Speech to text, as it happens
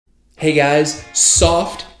Hey guys,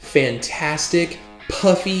 soft, fantastic,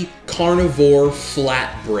 puffy carnivore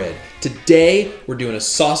flatbread. Today, we're doing a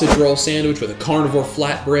sausage roll sandwich with a carnivore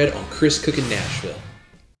flatbread on Chris Cookin' Nashville.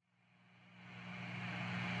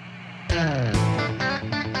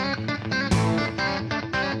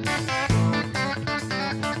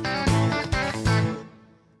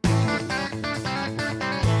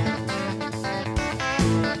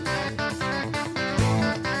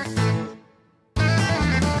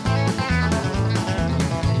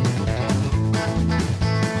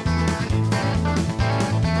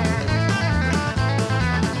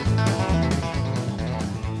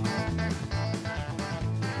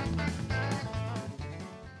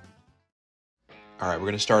 All right, we're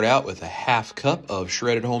going to start out with a half cup of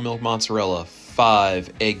shredded whole milk mozzarella,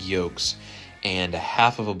 5 egg yolks, and a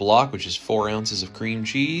half of a block, which is 4 ounces of cream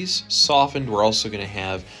cheese. Softened, we're also going to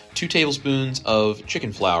have 2 tablespoons of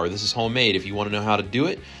chicken flour. This is homemade. If you want to know how to do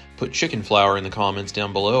it, put chicken flour in the comments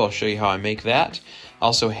down below. I'll show you how I make that. I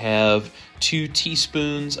also have 2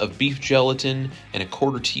 teaspoons of beef gelatin and a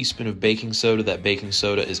 1/4 teaspoon of baking soda. That baking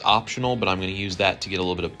soda is optional, but I'm going to use that to get a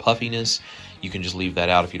little bit of puffiness. You can just leave that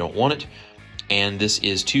out if you don't want it. And this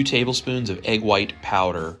is 2 tablespoons of egg white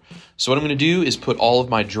powder. So what I'm going to do is put all of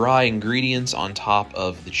my dry ingredients on top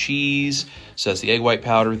of the cheese. So that's the egg white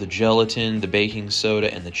powder, the gelatin, the baking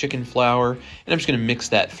soda, and the chicken flour. And I'm just going to mix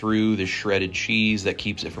that through the shredded cheese. That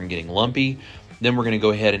keeps it from getting lumpy. Then we're going to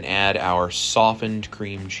go ahead and add our softened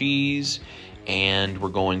cream cheese. And we're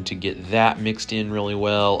going to get that mixed in really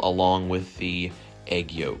well along with the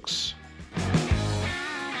egg yolks.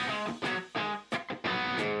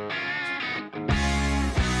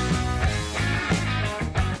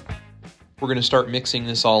 We're going to start mixing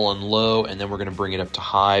this all on low, and then we're going to bring it up to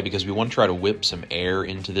high because we want to try to whip some air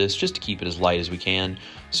into this just to keep it as light as we can.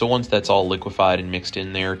 So once that's all liquefied and mixed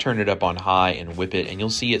in there, turn it up on high and whip it, and you'll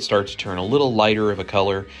see it start to turn a little lighter of a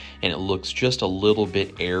color, and it looks just a little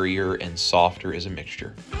bit airier and softer as a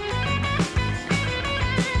mixture.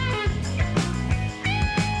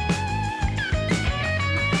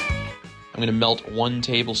 I'm going to melt 1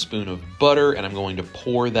 tablespoon of butter, and I'm going to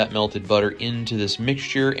pour that melted butter into this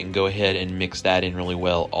mixture and go ahead and mix that in really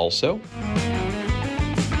well also.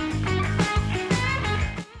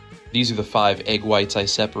 These are the 5 egg whites I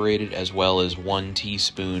separated, as well as 1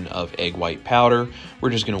 teaspoon of egg white powder. We're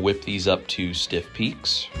just going to whip these up to stiff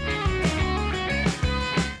peaks.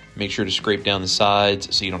 Make sure to scrape down the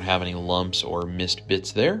sides so you don't have any lumps or missed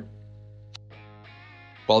bits there.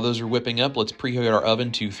 While those are whipping up, let's preheat our oven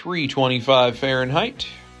to 325 Fahrenheit.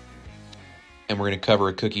 And we're going to cover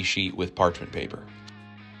a cookie sheet with parchment paper.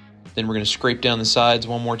 Then we're going to scrape down the sides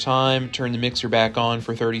one more time, turn the mixer back on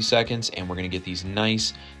for 30 seconds, and we're going to get these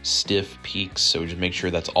nice stiff peaks. So just make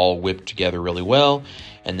sure that's all whipped together really well.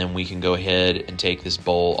 And then we can go ahead and take this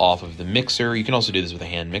bowl off of the mixer. You can also do this with a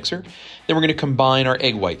hand mixer. Then we're going to combine our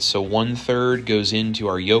egg whites. So 1/3 goes into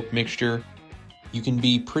our yolk mixture. You can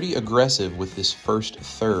be pretty aggressive with this first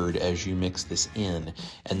third as you mix this in.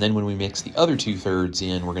 And then when we mix the other 2/3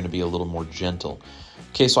 in, we're going to be a little more gentle.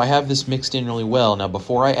 Okay, so I have this mixed in really well. Now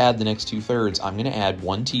before I add the next 2/3, I'm going to add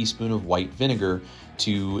 1 teaspoon of white vinegar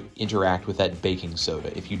to interact with that baking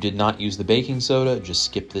soda. If you did not use the baking soda, just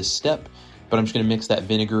skip this step. But I'm just going to mix that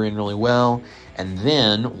vinegar in really well. And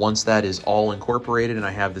then once that is all incorporated and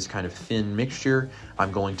I have this kind of thin mixture,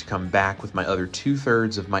 I'm going to come back with my other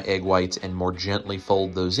 2/3 of my egg whites and more gently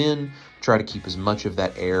fold those in. Try to keep as much of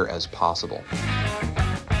that air as possible.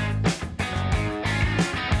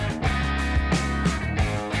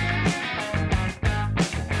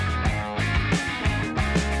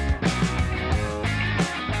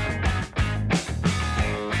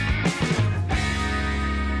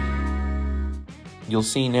 You'll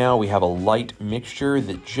see now we have a light mixture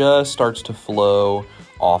that just starts to flow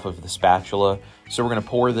off of the spatula. So we're going to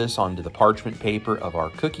pour this onto the parchment paper of our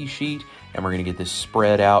cookie sheet, and we're going to get this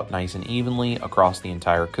spread out nice and evenly across the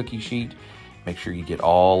entire cookie sheet. Make sure you get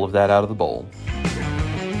all of that out of the bowl.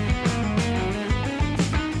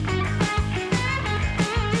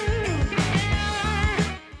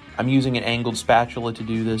 I'm using an angled spatula to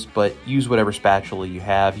do this, but use whatever spatula you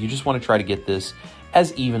have. You just want to try to get this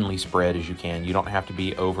as evenly spread as you can. You don't have to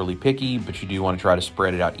be overly picky, but you do want to try to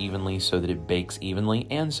spread it out evenly so that it bakes evenly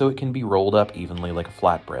and so it can be rolled up evenly like a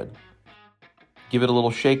flatbread. Give it a little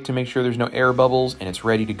shake to make sure there's no air bubbles, and it's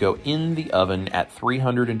ready to go in the oven at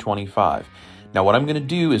 325. Now what I'm going to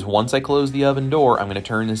do is once I close the oven door, I'm going to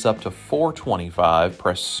turn this up to 425,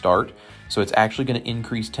 press start. So it's actually going to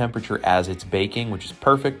increase temperature as it's baking, which is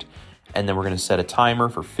perfect. And then we're going to set a timer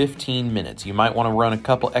for 15 minutes. You might want to run a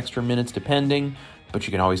couple extra minutes depending, but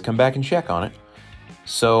you can always come back and check on it.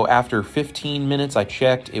 So after 15 minutes, I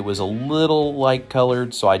checked, it was a little light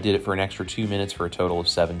colored, so I did it for an extra 2 minutes for a total of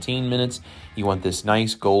 17 minutes. You want this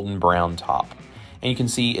nice golden brown top. And you can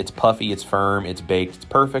see it's puffy, it's firm, it's baked, it's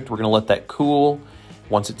perfect. We're gonna let that cool.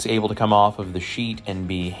 Once it's able to come off of the sheet and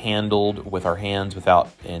be handled with our hands without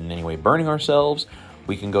in any way burning ourselves,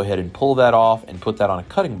 we can go ahead and pull that off and put that on a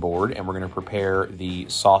cutting board, and we're gonna prepare the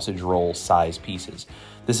sausage roll size pieces.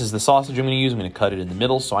 This is the sausage I'm gonna use. I'm gonna cut it in the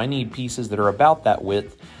middle, so I need pieces that are about that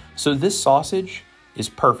width. So this sausage is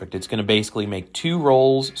perfect. It's gonna basically make 2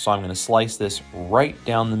 rolls, so I'm gonna slice this right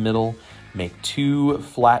down the middle, make 2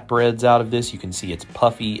 flatbreads out of this. You can see it's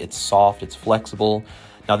puffy, it's soft, it's flexible.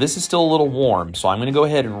 Now this is still a little warm, so I'm gonna go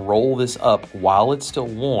ahead and roll this up while it's still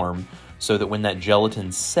warm so that when that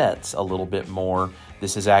gelatin sets a little bit more,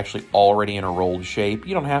 this is actually already in a rolled shape.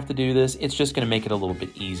 You don't have to do this. It's just gonna make it a little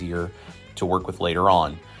bit easier to work with later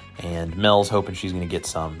on. And Mel's hoping she's gonna get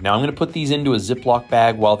some. Now I'm gonna put these into a Ziploc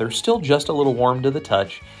bag while they're still just a little warm to the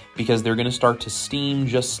touch, because they're gonna start to steam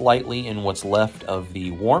just slightly in what's left of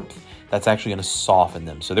the warmth. That's actually gonna soften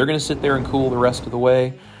them. So they're gonna sit there and cool the rest of the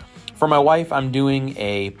way. For my wife, I'm doing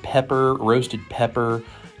a roasted pepper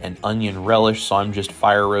and onion relish. So I'm just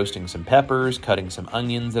fire roasting some peppers, cutting some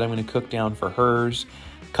onions that I'm gonna cook down for hers,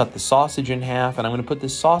 cut the sausage in half, and I'm gonna put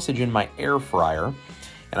this sausage in my air fryer.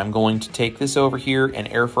 And I'm going to take this over here and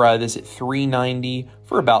air fry this at 390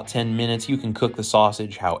 for about 10 minutes. You can cook the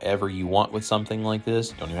sausage however you want with something like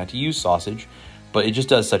this. Don't even have to use sausage, but it just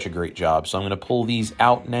does such a great job. So I'm gonna pull these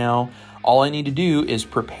out now. All I need to do is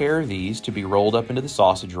prepare these to be rolled up into the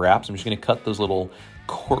sausage wraps. I'm just gonna cut those little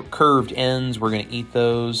curved ends. We're gonna eat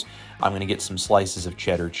those. I'm gonna get some slices of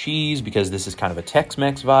cheddar cheese because this is kind of a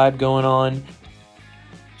Tex-Mex vibe going on.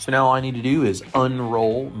 So now all I need to do is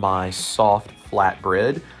unroll my soft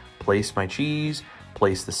flatbread, place my cheese,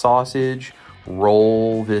 place the sausage,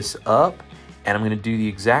 roll this up, and I'm gonna do the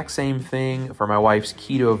exact same thing for my wife's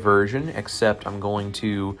keto version, except I'm going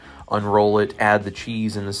to unroll it, add the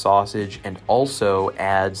cheese and the sausage, and also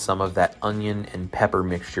add some of that onion and pepper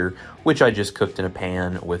mixture, which I just cooked in a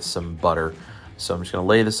pan with some butter. So I'm just gonna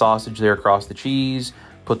lay the sausage there across the cheese,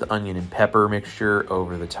 put the onion and pepper mixture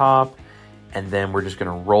over the top, and then we're just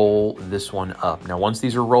gonna roll this one up. Now, once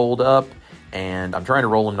these are rolled up, and I'm trying to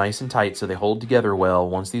roll them nice and tight so they hold together well.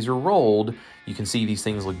 Once these are rolled, you can see these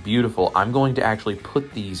things look beautiful. I'm going to actually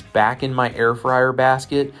put these back in my air fryer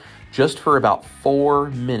basket just for about 4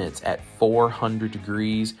 minutes at 400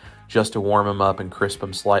 degrees, just to warm them up and crisp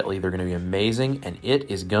them slightly. They're gonna be amazing, and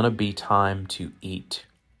it is gonna be time to eat.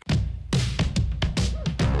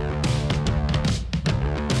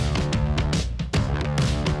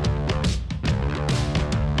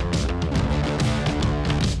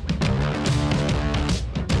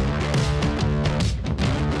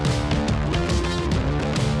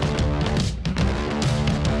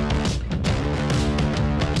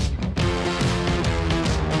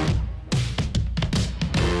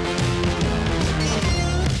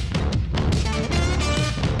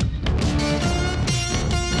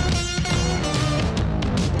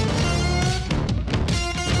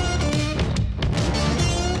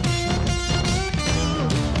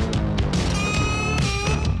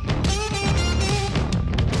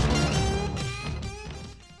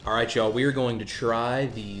 All right, y'all, we are going to try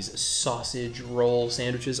these sausage roll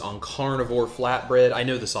sandwiches on Carnivore flatbread. I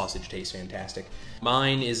know the sausage tastes fantastic.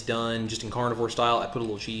 Mine is done just in Carnivore style. I put a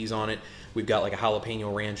little cheese on it. We've got like a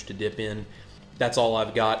jalapeno ranch to dip in. That's all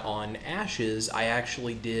I've got. On Ashes, I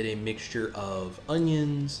actually did a mixture of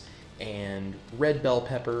onions and red bell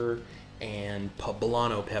pepper and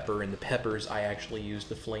poblano pepper, and the peppers I actually used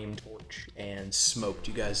the flame torch and smoked.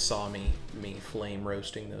 You guys saw me flame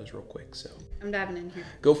roasting those real quick, so I'm diving in here.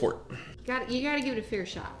 Go for it. You gotta give it a fair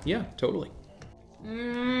shot. Yeah, totally.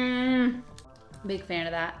 Big fan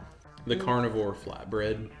of that. The Carnivore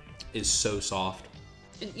flatbread is so soft.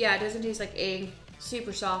 Yeah, it doesn't taste like egg.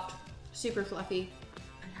 Super soft, super fluffy.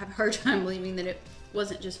 I have a hard time believing that it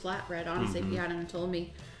wasn't just flatbread, honestly, if you hadn't told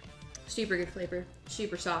me. Super good flavor,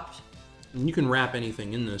 super soft. And you can wrap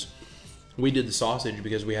anything in this. We did the sausage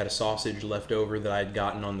because we had a sausage left over that I'd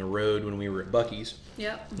gotten on the road when we were at Buc-ee's.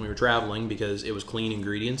 Yep. We were traveling because it was clean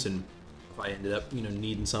ingredients, and if I ended up,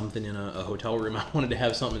 needing something in a hotel room, I wanted to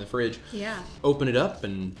have something in the fridge. Yeah. Open it up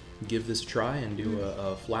and give this a try and do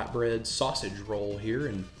a flatbread sausage roll here,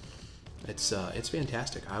 and it's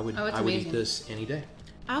fantastic. I would eat this any day.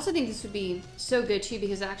 I also think this would be so good too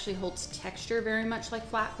because it actually holds texture very much like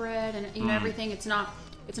flatbread, and everything. It's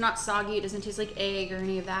not soggy. It doesn't taste like egg or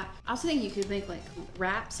any of that. I also think you could make like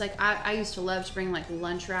wraps. Like I used to love to bring like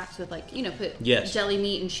lunch wraps with like, put deli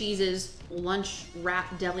meat and cheeses, lunch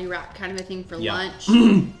wrap, deli wrap kind of a thing for lunch.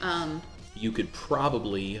 you could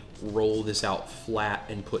probably roll this out flat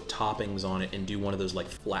and put toppings on it and do one of those like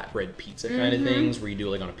flatbread pizza kind of things where you do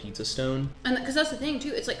it like on a pizza stone. And because that's the thing too,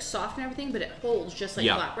 it's like soft and everything, but it holds just like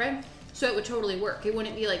flatbread. So it would totally work. It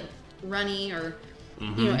wouldn't be like runny or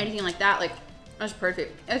you know, anything like that. Like, that's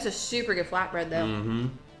perfect. It's a super good flatbread though.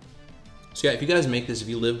 So yeah, if you guys make this, if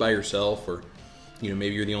you live by yourself, or you know,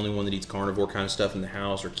 maybe you're the only one that eats carnivore kind of stuff in the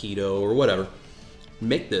house, or keto or whatever,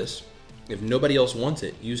 make this. If nobody else wants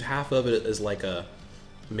it, use half of it as like a,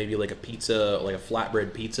 maybe like a pizza, like a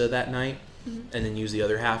flatbread pizza that night, and then use the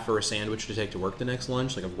other half for a sandwich to take to work the next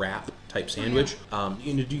lunch, like a wrap type sandwich.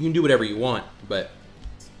 You can do whatever you want, but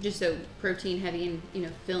just so protein heavy and, you know,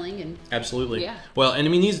 filling and absolutely. Yeah. Well, and I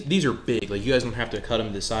mean, these are big. Like, you guys don't have to cut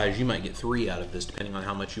them to size. You might get 3 out of this depending on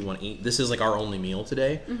how much you want to eat. This is like our only meal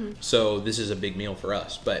today, so this is a big meal for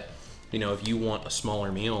us. But you know, if you want a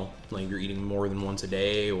smaller meal, like you're eating more than once a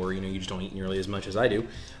day, or you know, you just don't eat nearly as much as I do,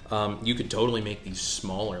 you could totally make these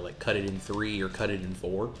smaller, like cut it in 3 or cut it in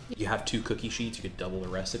 4. You have 2 cookie sheets, you could double the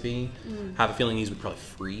recipe. I have a feeling these would probably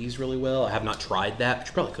freeze really well. I have not tried that, but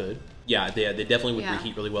you probably could. Yeah, they definitely would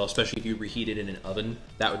reheat really well, especially if you reheat it in an oven.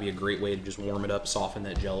 That would be a great way to just warm it up, soften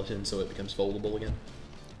that gelatin so it becomes foldable again.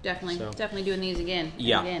 Definitely doing these again.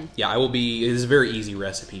 Yeah, I will be. It's a very easy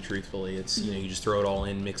recipe, truthfully. It's you know, you just throw it all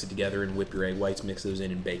in, mix it together, and whip your egg whites, mix those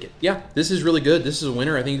in, and bake it. Yeah, this is really good. This is a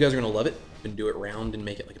winner. I think you guys are gonna love it. And do it round and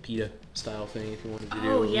make it like a pita style thing if you wanted to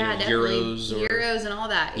do. Oh yeah, definitely. Gyros and all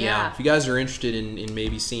that. Yeah. If you guys are interested in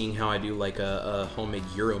maybe seeing how I do like a homemade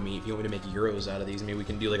gyro meat, if you want me to make gyros out of these, maybe we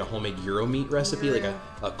can do like a homemade gyro meat recipe, like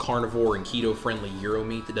a carnivore and keto friendly gyro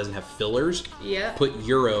meat that doesn't have fillers. Yeah. Put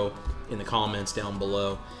gyro in the comments down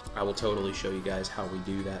below. I will totally show you guys how we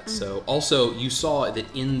do that. So also, you saw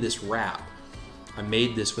that in this wrap, I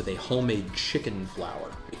made this with a homemade chicken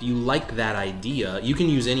flour. If you like that idea, you can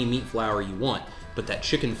use any meat flour you want, but that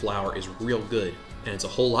chicken flour is real good, and it's a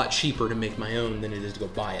whole lot cheaper to make my own than it is to go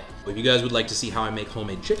buy it. If you guys would like to see how I make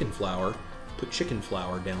homemade chicken flour, put chicken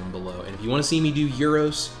flour down below. And if you want to see me do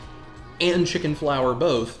gyros and chicken flour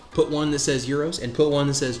both, put one that says gyros and put one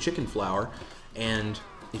that says chicken flour. And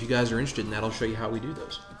if you guys are interested in that, I'll show you how we do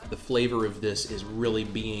those. The flavor of this is really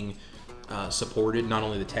being supported, not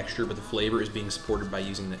only the texture, but the flavor is being supported by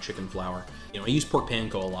using that chicken flour. You know, I use pork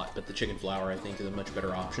panko a lot, but the chicken flour I think is a much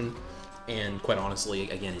better option. And quite honestly,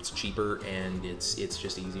 again, it's cheaper and it's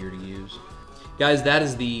just easier to use. Guys, that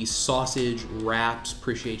is the sausage wraps.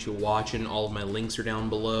 Appreciate you watching. All of my links are down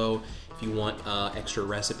below. If you want extra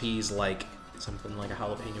recipes like something like a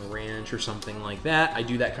jalapeno ranch or something like that, I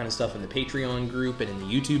do that kind of stuff in the Patreon group and in the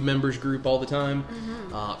YouTube members group all the time.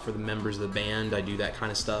 For the members of the band, I do that kind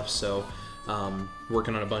of stuff. So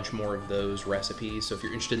working on a bunch more of those recipes. So if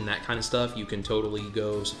you're interested in that kind of stuff, you can totally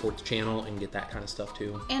go support the channel and get that kind of stuff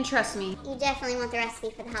too. And trust me, you definitely want the recipe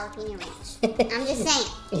for the jalapeno ranch. I'm just saying.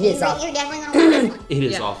 You're definitely going to want this one. It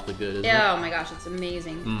is awfully good, isn't it? Oh my gosh, it's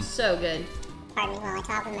amazing. So good. Pardon me while I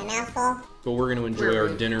talk with my mouth full. But we're going to enjoy our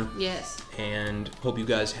dinner. Yes. And hope you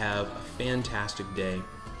guys have a fantastic day.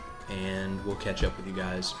 And we'll catch up with you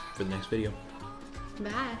guys for the next video.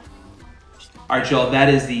 Bye. All right, y'all, that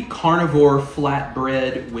is the carnivore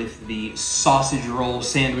flatbread with the sausage roll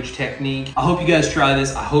sandwich technique. I hope you guys try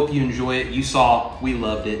this. I hope you enjoy it. You saw, we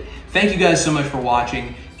loved it. Thank you guys so much for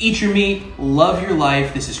watching. Eat your meat, love your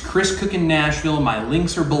life. This is Chris Cookin' Nashville. My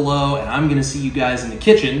links are below, and I'm gonna see you guys in the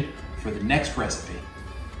kitchen for the next recipe.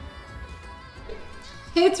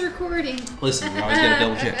 It's recording. Listen, we always gotta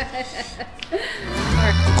double check.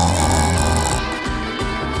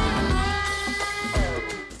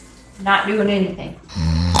 Not doing anything.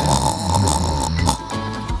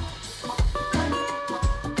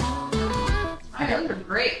 I know, they're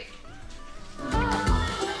great.